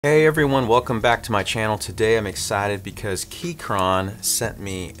Hey everyone, welcome back to my channel. Today I'm excited because Keychron sent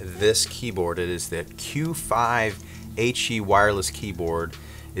me this keyboard. It is the Q5 HE wireless keyboard.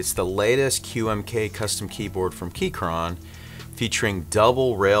 It's the latest QMK custom keyboard from Keychron, featuring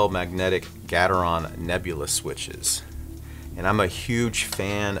double rail magnetic Gateron nebula switches. And I'm a huge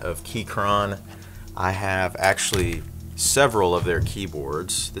fan of Keychron. I have actually several of their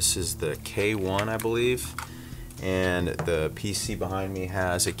keyboards. This is the K1, I believe. And the PC behind me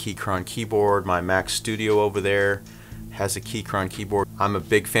has a Keychron keyboard. My Mac Studio over there has a Keychron keyboard. I'm a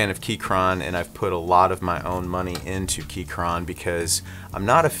big fan of Keychron, and I've put a lot of my own money into Keychron because I'm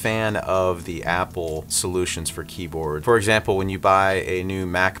not a fan of the Apple solutions for keyboard. For example, when you buy a new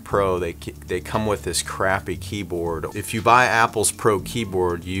Mac Pro, they come with this crappy keyboard. If you buy Apple's Pro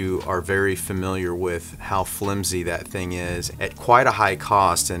keyboard, you are very familiar with how flimsy that thing is at quite a high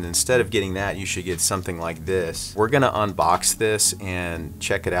cost, and instead of getting that, you should get something like this. We're gonna unbox this and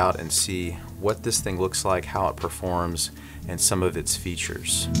check it out and see what this thing looks like, how it performs, and some of its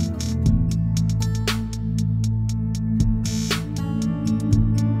features.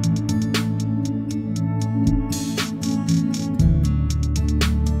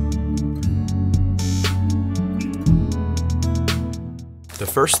 The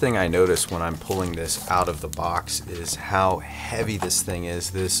first thing I notice when I'm pulling this out of the box is how heavy this thing is.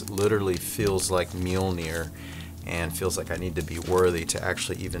 This literally feels like Mjolnir and feels like I need to be worthy to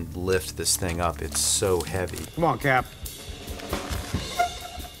actually even lift this thing up. It's so heavy. Come on, Cap.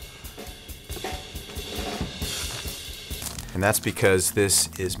 And that's because this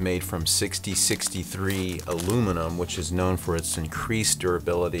is made from 6063 aluminum, which is known for its increased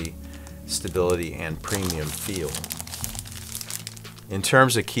durability, stability, and premium feel. In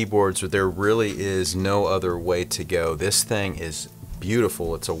terms of keyboards, there really is no other way to go. This thing is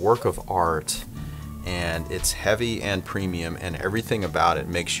beautiful. It's a work of art, and it's heavy and premium, and everything about it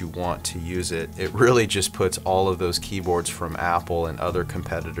makes you want to use it. It really just puts all of those keyboards from Apple and other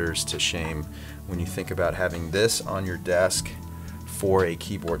competitors to shame when you think about having this on your desk for a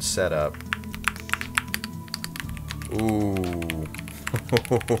keyboard setup. Ooh.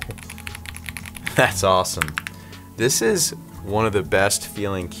 That's awesome. This is one of the best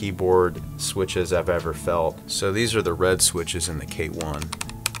feeling keyboard switches I've ever felt. So these are the red switches in the K1.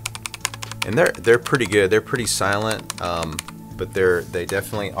 And they're pretty good. They're pretty silent, but they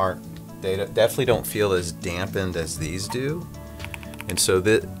definitely aren't. They definitely don't feel as dampened as these do. And so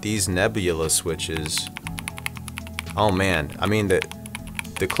these nebula switches, oh man! I mean the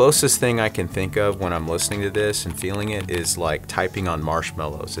closest thing I can think of when I'm listening to this and feeling it is like typing on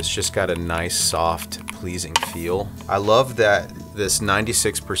marshmallows. It's just got a nice, soft, pleasing feel. I love that this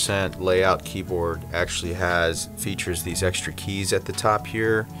 96% layout keyboard actually features these extra keys at the top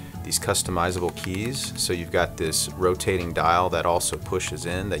here. These customizable keys. So you've got this rotating dial that also pushes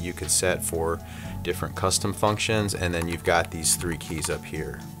in that you could set for different custom functions, and then you've got these 3 keys up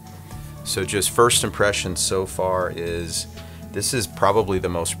here. So just first impression so far is this is probably the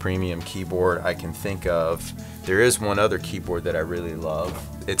most premium keyboard I can think of. There is one other keyboard that I really love.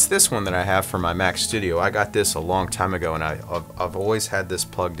 It's this one that I have for my Mac Studio. I got this a long time ago, and I've always had this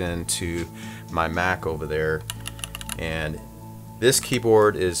plugged into my Mac over there, and this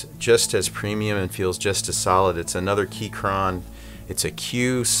keyboard is just as premium and feels just as solid. It's another Keychron. It's a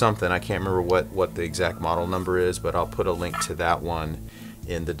Q something. I can't remember what the exact model number is, but I'll put a link to that one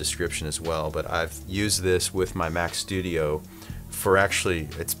in the description as well. But I've used this with my Mac Studio for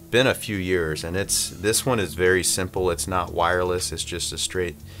it's been a few years, and this one is very simple. It's not wireless. It's just a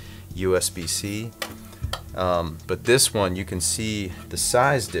straight USB-C. But this one, you can see the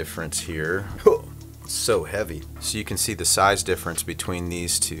size difference here. So heavy. So you can see the size difference between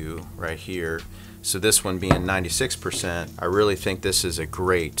these two right here. So this one being 96%, I really think this is a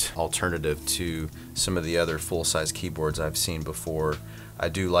great alternative to some of the other full-size keyboards I've seen before. I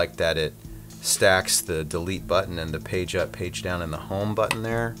do like that it stacks the delete button and the page up, page down, and the home button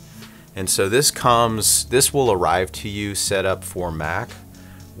there. And so this will arrive to you set up for Mac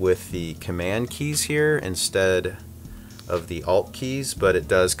with the command keys here instead of the alt keys, but it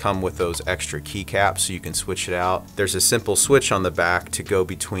does come with those extra keycaps so you can switch it out. There's a simple switch on the back to go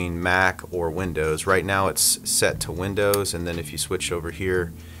between Mac or Windows. Right now it's set to Windows, and then if you switch over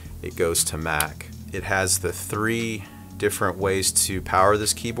here, it goes to Mac. It has the 3 different ways to power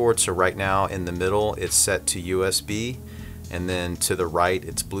this keyboard. So right now in the middle it's set to USB, and then to the right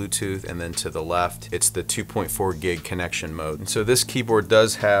it's Bluetooth, and then to the left it's the 2.4 gig connection mode. And so this keyboard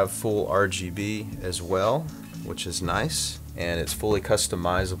does have full RGB as well, which is nice, and it's fully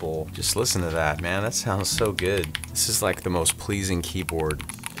customizable. Just listen to that, man. That sounds so good. This is like the most pleasing keyboard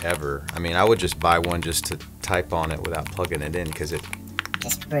ever. I mean, I would just buy one just to type on it without plugging it in, because it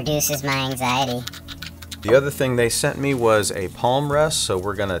Just reduces my anxiety. The other thing they sent me was a palm rest, so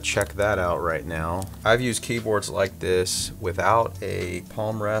we're gonna check that out right now. I've used keyboards like this without a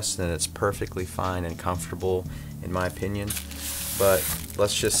palm rest, and it's perfectly fine and comfortable in my opinion. But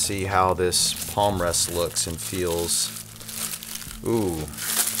let's just see how this palm rest looks and feels. Ooh.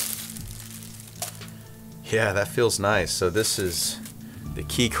 Yeah, that feels nice. So this is the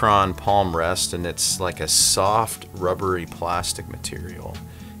Keychron palm rest, and it's like a soft rubbery plastic material.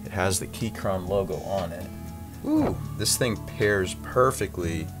 It has the Keychron logo on it. Ooh, this thing pairs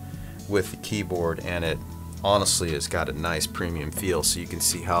perfectly with the keyboard, and it honestly has got a nice premium feel, so you can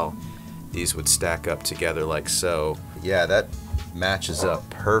see how these would stack up together like so. Yeah, that matches up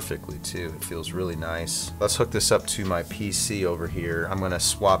perfectly too. It feels really nice. Let's hook this up to my PC over here. I'm gonna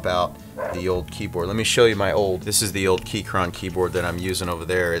swap out the old keyboard. Let me show you my old, this is the old Keychron keyboard that I'm using over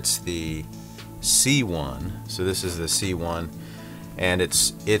there. It's the C1. So this is the C1, and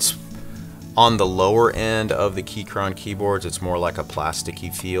it's on the lower end of the Keychron keyboards. It's more like a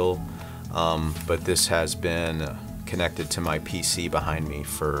plasticky feel, but this has been connected to my PC behind me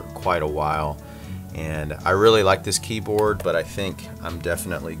for quite a while, and I really like this keyboard, but I think I'm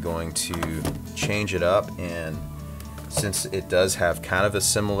definitely going to change it up, and since it does have kind of a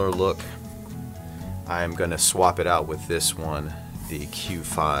similar look, I'm going to swap it out with this one, the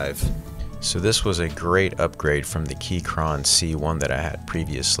Q5. So this was a great upgrade from the Keychron C1 that I had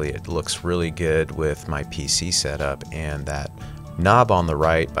previously. It looks really good with my PC setup, and that knob on the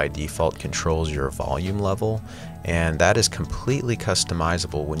right by default controls your volume level, and that is completely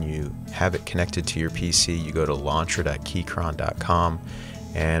customizable. When you have it connected to your PC, you go to launcher.keychron.com,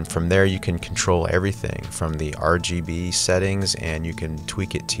 and from there you can control everything from the RGB settings, and you can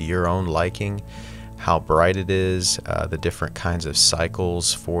tweak it to your own liking, how bright it is, the different kinds of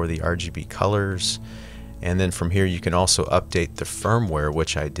cycles for the RGB colors. And then from here you can also update the firmware,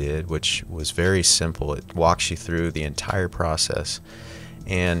 which I did, which was very simple. It walks you through the entire process.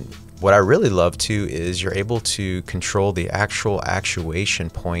 And what I really love too is you're able to control the actual actuation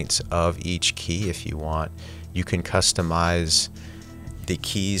points of each key if you want. You can customize the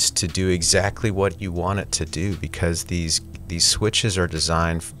keys to do exactly what you want it to do, because these switches are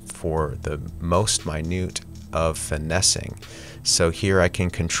designed for the most minute of finessing. So here I can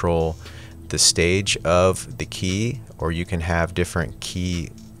control the stage of the key, or you can have different key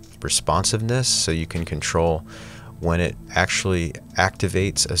responsiveness, so you can control when it actually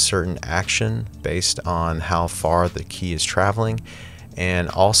activates a certain action based on how far the key is traveling. And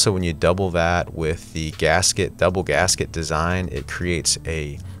also when you double that with the double gasket design, it creates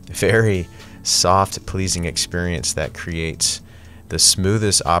a very soft, pleasing experience that creates the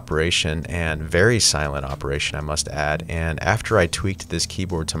smoothest operation and very silent operation, I must add. And after I tweaked this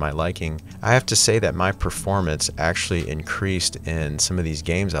keyboard to my liking, I have to say that my performance actually increased in some of these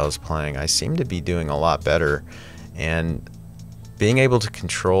games I was playing. I seem to be doing a lot better, and being able to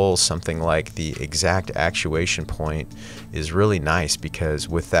control something like the exact actuation point is really nice, because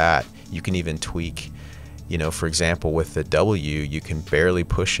with that you can even tweak, you know, for example with the W, you can barely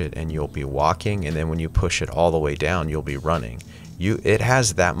push it and you'll be walking, and then when you push it all the way down you'll be running. It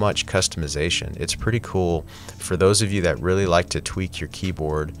has that much customization. It's pretty cool. For those of you that really like to tweak your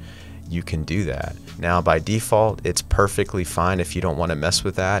keyboard, you can do that. Now by default it's perfectly fine. If you don't want to mess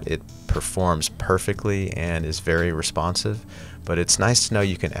with that, it performs perfectly and is very responsive, but it's nice to know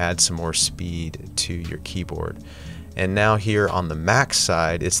you can add some more speed to your keyboard. And now here on the Mac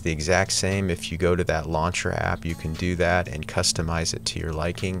side, it's the exact same. If you go to that launcher app, you can do that and customize it to your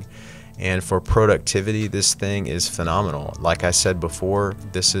liking. And for productivity, this thing is phenomenal. Like I said before,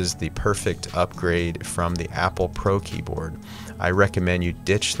 this is the perfect upgrade from the Apple Pro keyboard. I recommend you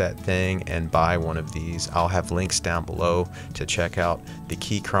ditch that thing and buy one of these. I'll have links down below to check out the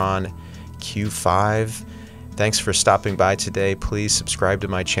Keychron Q5. Thanks for stopping by today. Please subscribe to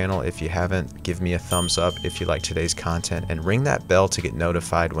my channel if you haven't. Give me a thumbs up if you like today's content, and ring that bell to get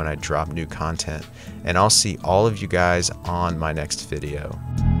notified when I drop new content. And I'll see all of you guys on my next video.